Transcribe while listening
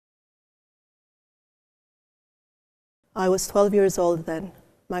I was 12 years old then.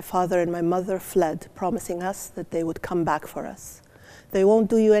 My father and my mother fled, promising us that they would come back for us. They won't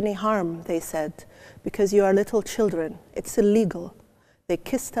do you any harm, they said, because you are little children. It's illegal. They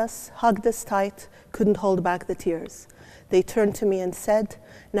kissed us, hugged us tight, couldn't hold back the tears. They turned to me and said,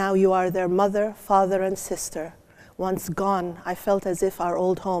 now you are their mother, father, and sister. Once gone, I felt as if our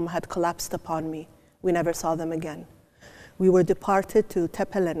old home had collapsed upon me. We never saw them again. We were departed to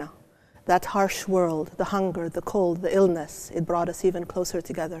Tepelena. That harsh world, the hunger, the cold, the illness, it brought us even closer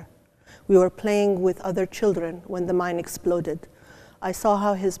together. We were playing with other children when the mine exploded. I saw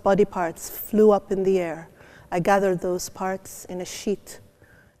how his body parts flew up in the air. I gathered those parts in a sheet.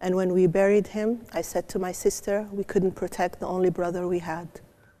 And when we buried him, I said to my sister, we couldn't protect the only brother we had.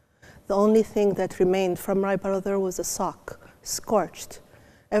 The only thing that remained from my brother was a sock, scorched.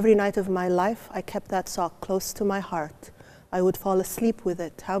 Every night of my life, I kept that sock close to my heart. I would fall asleep with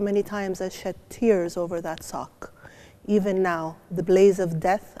it. How many times I shed tears over that sock. Even now, the blaze of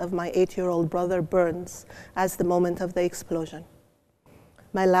death of my 8-year-old brother burns as the moment of the explosion.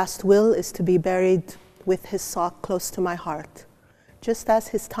 My last will is to be buried with his sock close to my heart, just as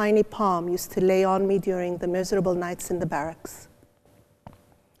his tiny palm used to lay on me during the miserable nights in the barracks.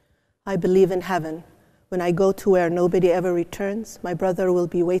 I believe in heaven. When I go to where nobody ever returns, my brother will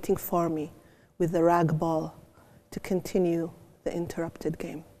be waiting for me with the rag ball to continue the interrupted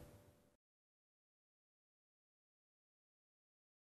game.